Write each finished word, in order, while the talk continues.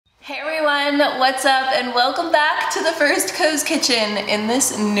what's up, and welcome back to the first Koze Kitchen in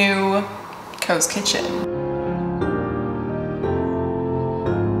this new Koze Kitchen.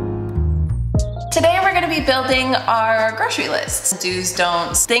 Today we're going to be building our grocery list. Do's,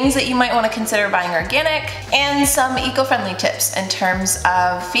 don'ts, things that you might want to consider buying organic, and some eco-friendly tips in terms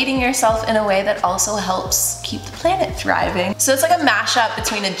of feeding yourself in a way that also helps keep the planet thriving. So it's like a mashup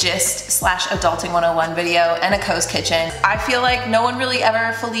between a gist / adulting 101 video and a Koze Kitchen. I feel like no one really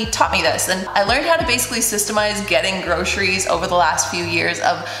ever fully taught me this, and I learned how to basically systemize getting groceries over the last few years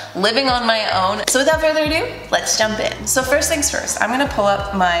of living on my own. So without further ado, let's jump in. So first things first, I'm going to pull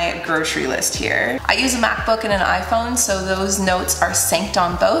up my grocery list here. I use a MacBook and an iPhone, so those notes are synced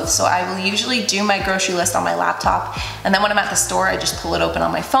on both, so I will usually do my grocery list on my laptop, and then when I'm at the store I just pull it open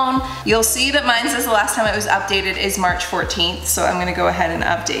on my phone. You'll see that mine says the last time it was updated is March 14th, so I'm gonna go ahead and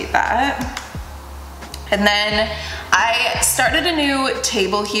update that. And then I started a new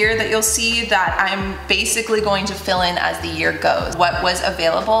table here that you'll see that I'm basically going to fill in as the year goes. What was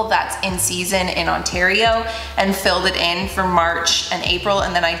available that's in season in Ontario, and filled it in for March and April,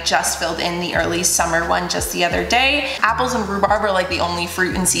 and then I just filled in the early summer one just the other day. Apples and rhubarb are like the only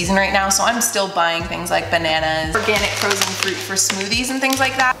fruit in season right now, so I'm still buying things like bananas, organic frozen fruit for smoothies and things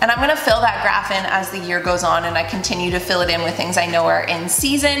like that. And I'm gonna fill that graph in as the year goes on, and I continue to fill it in with things I know are in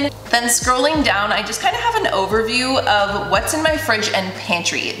season. Then scrolling down, I just kind of have an overview of what's in my fridge and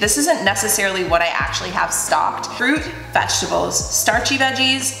pantry. This isn't necessarily what I actually have stocked. Fruit, vegetables, starchy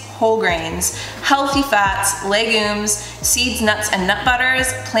veggies, whole grains, healthy fats, legumes, seeds, nuts, and nut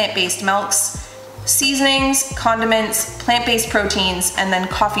butters, plant-based milks, seasonings, condiments, plant-based proteins, and then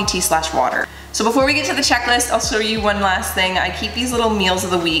coffee, tea / water. So before we get to the checklist, I'll show you one last thing. I keep these little meals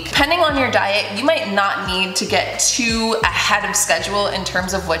of the week. Depending on your diet, you might not need to get too ahead of schedule in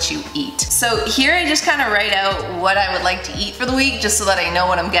terms of what you eat. So here I just kind of write out what I would like to eat for the week, just so that I know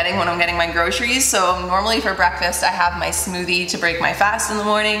what I'm getting when I'm getting my groceries. So normally for breakfast, I have my smoothie to break my fast in the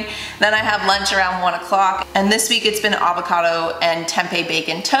morning. Then I have lunch around 1 o'clock. And this week it's been avocado and tempeh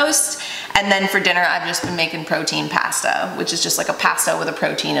bacon toast. And then for dinner, I've just been making protein pasta, which is just like a pasta with a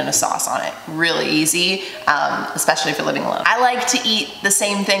protein and a sauce on it. Really easy, especially if you're living alone. I like to eat the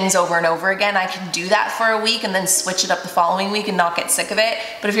same things over and over again. I can do that for a week and then switch it up the following week and not get sick of it.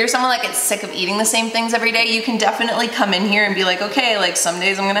 But if you're someone that gets sick of eating the same things every day, you can definitely come in here and be like, okay, like some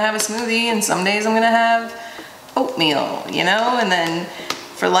days I'm gonna have a smoothie and some days I'm gonna have oatmeal, you know? And then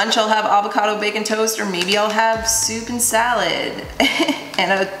for lunch I'll have avocado bacon toast, or maybe I'll have soup and salad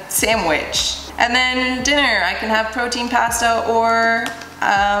and a sandwich. And then dinner, I can have protein pasta or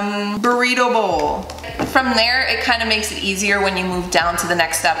burrito bowl. From there, it kind of makes it easier when you move down to the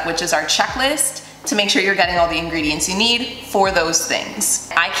next step, which is our checklist, to make sure you're getting all the ingredients you need for those things.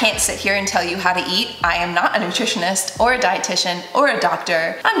 I can't sit here and tell you how to eat. I am not a nutritionist or a dietitian or a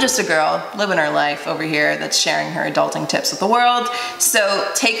doctor. I'm just a girl living her life over here that's sharing her adulting tips with the world. So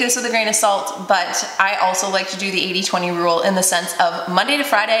take this with a grain of salt, but I also like to do the 80-20 rule in the sense of Monday to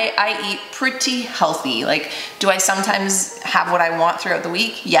Friday, I eat pretty healthy. Like, do I sometimes have what I want throughout the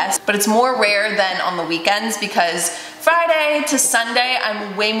week? Yes, but it's more rare than on the weekends, because Friday to Sunday,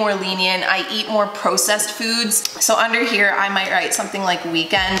 I'm way more lenient. I eat more processed foods. So under here, I might write something like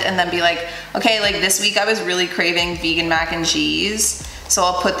weekend and then be like, okay, like this week I was really craving vegan mac and cheese. So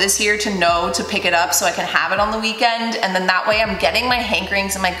I'll put this here to know to pick it up so I can have it on the weekend, and then that way I'm getting my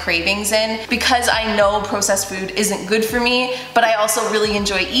hankerings and my cravings in, because I know processed food isn't good for me, but I also really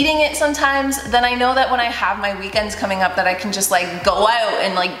enjoy eating it sometimes. Then I know that when I have my weekends coming up that I can just like go out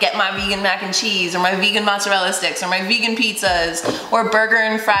and like get my vegan mac and cheese, or my vegan mozzarella sticks, or my vegan pizzas, or burger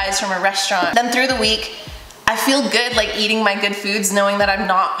and fries from a restaurant. Then through the week, I feel good like eating my good foods, knowing that I'm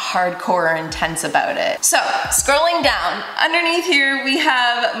not hardcore or intense about it. So scrolling down, underneath here we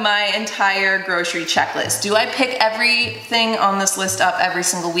have my entire grocery checklist. Do I pick everything on this list up every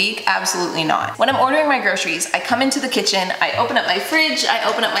single week? Absolutely not. When I'm ordering my groceries, I come into the kitchen, I open up my fridge, I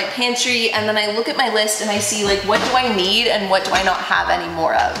open up my pantry, and then I look at my list and I see like, what do I need and what do I not have any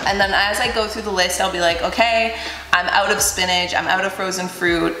more of? And then as I go through the list, I'll be like, okay, I'm out of spinach, I'm out of frozen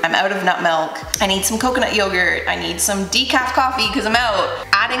fruit, I'm out of nut milk, I need some coconut yogurt, I need some decaf coffee because I'm out.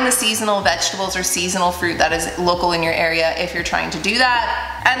 Adding the seasonal vegetables or seasonal fruit that is local in your area if you're trying to do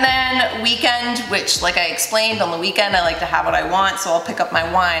that. And then weekend, which like I explained, on the weekend I like to have what I want, so I'll pick up my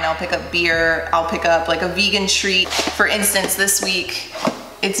wine, I'll pick up beer, I'll pick up like a vegan treat. For instance, this week,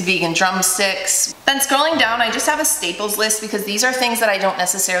 it's vegan drumsticks. Then scrolling down, I just have a staples list, because these are things that I don't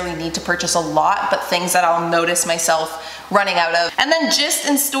necessarily need to purchase a lot, but things that I'll notice myself running out of. And then just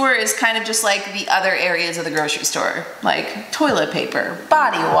in store is kind of just like the other areas of the grocery store, like toilet paper,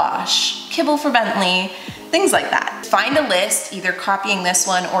 body wash, kibble for Bentley, things like that. Find a list, either copying this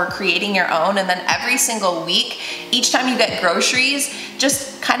one or creating your own, and then every single week, each time you get groceries,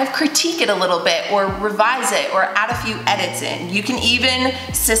 just kind of critique it a little bit or revise it or add a few edits in. You can even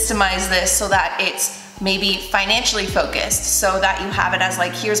systemize this so that it's maybe financially focused, so that you have it as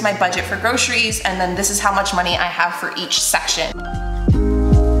like, here's my budget for groceries, and then this is how much money I have for each section.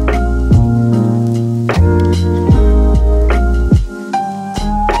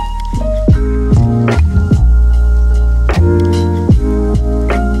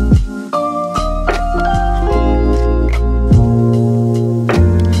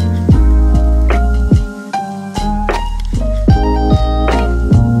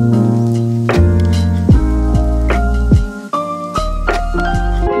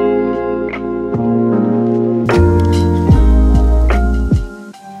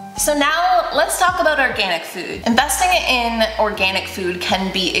 So now let's talk about organic food. Investing in organic food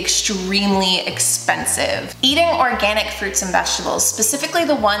can be extremely expensive. Eating organic fruits and vegetables, specifically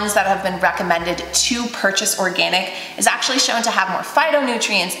the ones that have been recommended to purchase organic, is actually shown to have more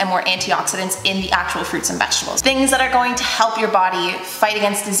phytonutrients and more antioxidants in the actual fruits and vegetables. Things that are going to help your body fight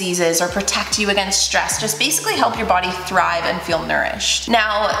against diseases or protect you against stress, just basically help your body thrive and feel nourished.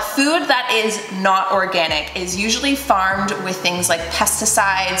 Now, food that is not organic is usually farmed with things like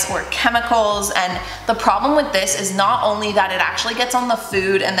pesticides or chemicals, and the problem with this is not only that it actually gets on the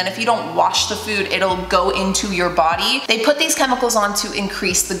food, and then if you don't wash the food, it'll go into your body. They put these chemicals on to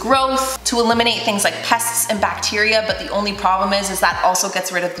increase the growth, to eliminate things like pests and bacteria, but the only problem is that also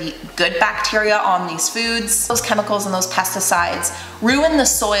gets rid of the good bacteria on these foods. Those chemicals and those pesticides ruin the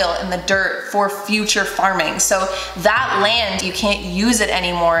soil and the dirt for future farming. So that land, you can't use it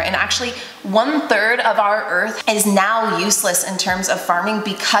anymore, and actually 1/3 of our earth is now useless in terms of farming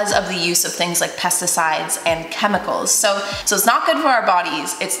because of the use of things like pesticides and chemicals. So it's not good for our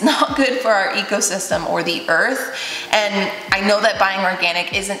bodies, it's not good for our ecosystem or the earth, and I know that buying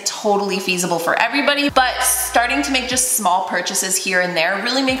organic isn't totally feasible for everybody, but starting to make just small purchases here and there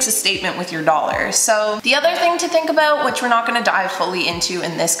really makes a statement with your dollar. So the other thing to think about, which we're not going to dive fully into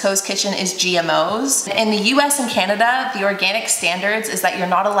in this Koze Kitchen, is GMOs. In the US and Canada, the organic standards is that you're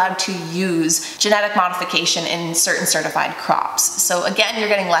not allowed to use genetic modification in certain certified crops. So again, you're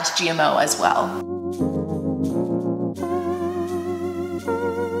getting less GMO as well.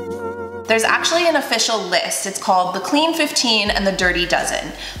 There's actually an official list. It's called the Clean 15 and the Dirty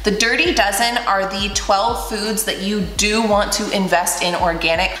Dozen. The Dirty Dozen are the 12 foods that you do want to invest in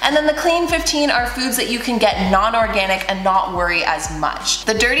organic, and then the Clean 15 are foods that you can get non-organic and not worry as much.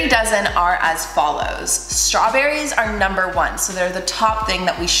 The Dirty Dozen are as follows. Strawberries are number 1, so they're the top thing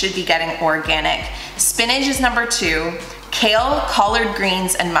that we should be getting organic. Spinach is number 2. Kale, collard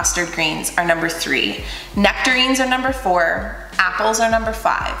greens, and mustard greens are number 3. Nectarines are number 4. Apples are number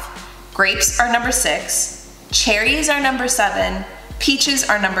 5. Grapes are number 6, cherries are number 7, peaches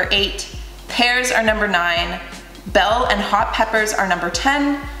are number 8, pears are number 9, bell and hot peppers are number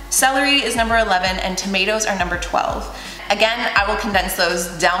 10, celery is number 11, and tomatoes are number 12. Again, I will condense those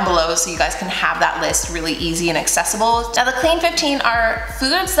down below so you guys can have that list really easy and accessible. Now, the Clean 15 are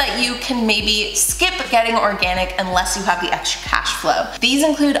foods that you can maybe skip getting organic unless you have the extra cash flow. These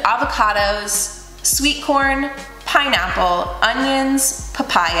include avocados, sweet corn, pineapple, onions,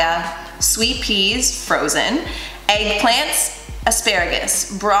 papaya, sweet peas, frozen, eggplants,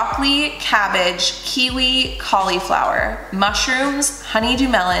 asparagus, broccoli, cabbage, kiwi, cauliflower, mushrooms, honeydew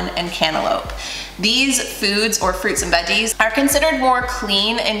melon, and cantaloupe. These foods, or fruits and veggies, are considered more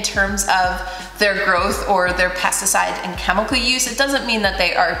clean in terms of their growth or their pesticide and chemical use. It doesn't mean that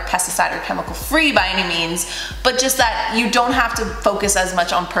they are pesticide or chemical free by any means, but just that you don't have to focus as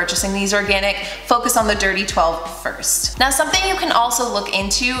much on purchasing these organic. Focus on the Dirty 12 first. Now, something you can also look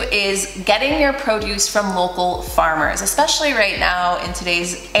into is getting your produce from local farmers, especially right now in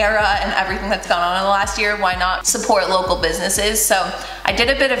today's era and everything that's gone on in the last year. Why not support local businesses? So I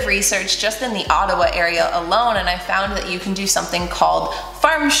did a bit of research just in the Ottawa area alone, and I found that you can do something called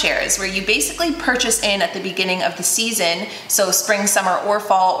farm shares, where you basically purchase in at the beginning of the season, so spring, summer, or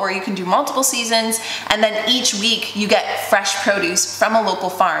fall, or you can do multiple seasons, and then each week you get fresh produce from a local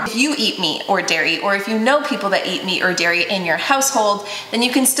farm. If you eat meat or dairy, or if you know people that eat meat or dairy in your household, then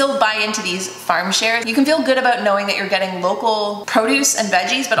you can still buy into these farm shares. You can feel good about knowing that you're getting local produce and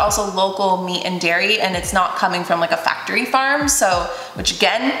veggies, but also local meat and dairy, and it's not coming from like a factory farm. So which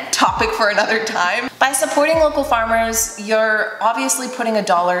again, topic for another time. By supporting local farmers, you're obviously putting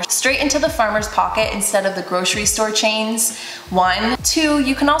 $1 straight into the farmer's pocket instead of the grocery store chains, 1. 2,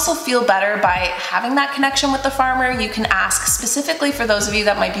 you can also feel better by having that connection with the farmer. You can ask specifically for those of you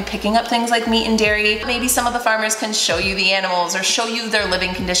that might be picking up things like meat and dairy. Maybe some of the farmers can show you the animals or show you their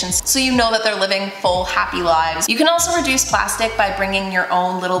living conditions so you know that they're living full, happy lives. You can also reduce plastic by bringing your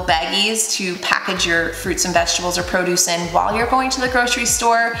own little baggies to package your fruits and vegetables or produce in while you're going to the grocery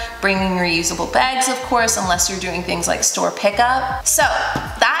store, bringing reusable bags, of course, unless you're doing things like store pickup. So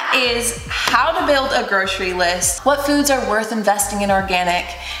that is how to build a grocery list, what foods are worth investing in organic,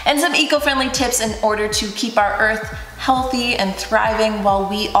 and some eco-friendly tips in order to keep our earth healthy and thriving while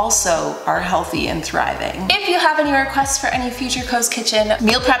we also are healthy and thriving. If you have any requests for any future Koze Kitchen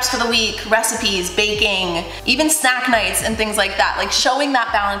meal preps for the week, recipes, baking, even snack nights and things like that, like showing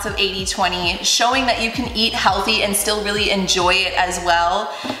that balance of 80-20, showing that you can eat healthy and still really enjoy it as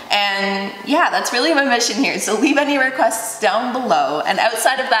well. And yeah, that's really my mission here. So leave any requests down below. And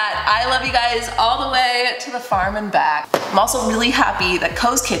outside of that, I love you guys all the way to the farm and back. I'm also really happy that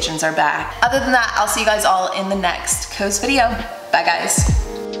Koze Kitchens are back. Other than that, I'll see you guys all in the next Koze video. Bye guys.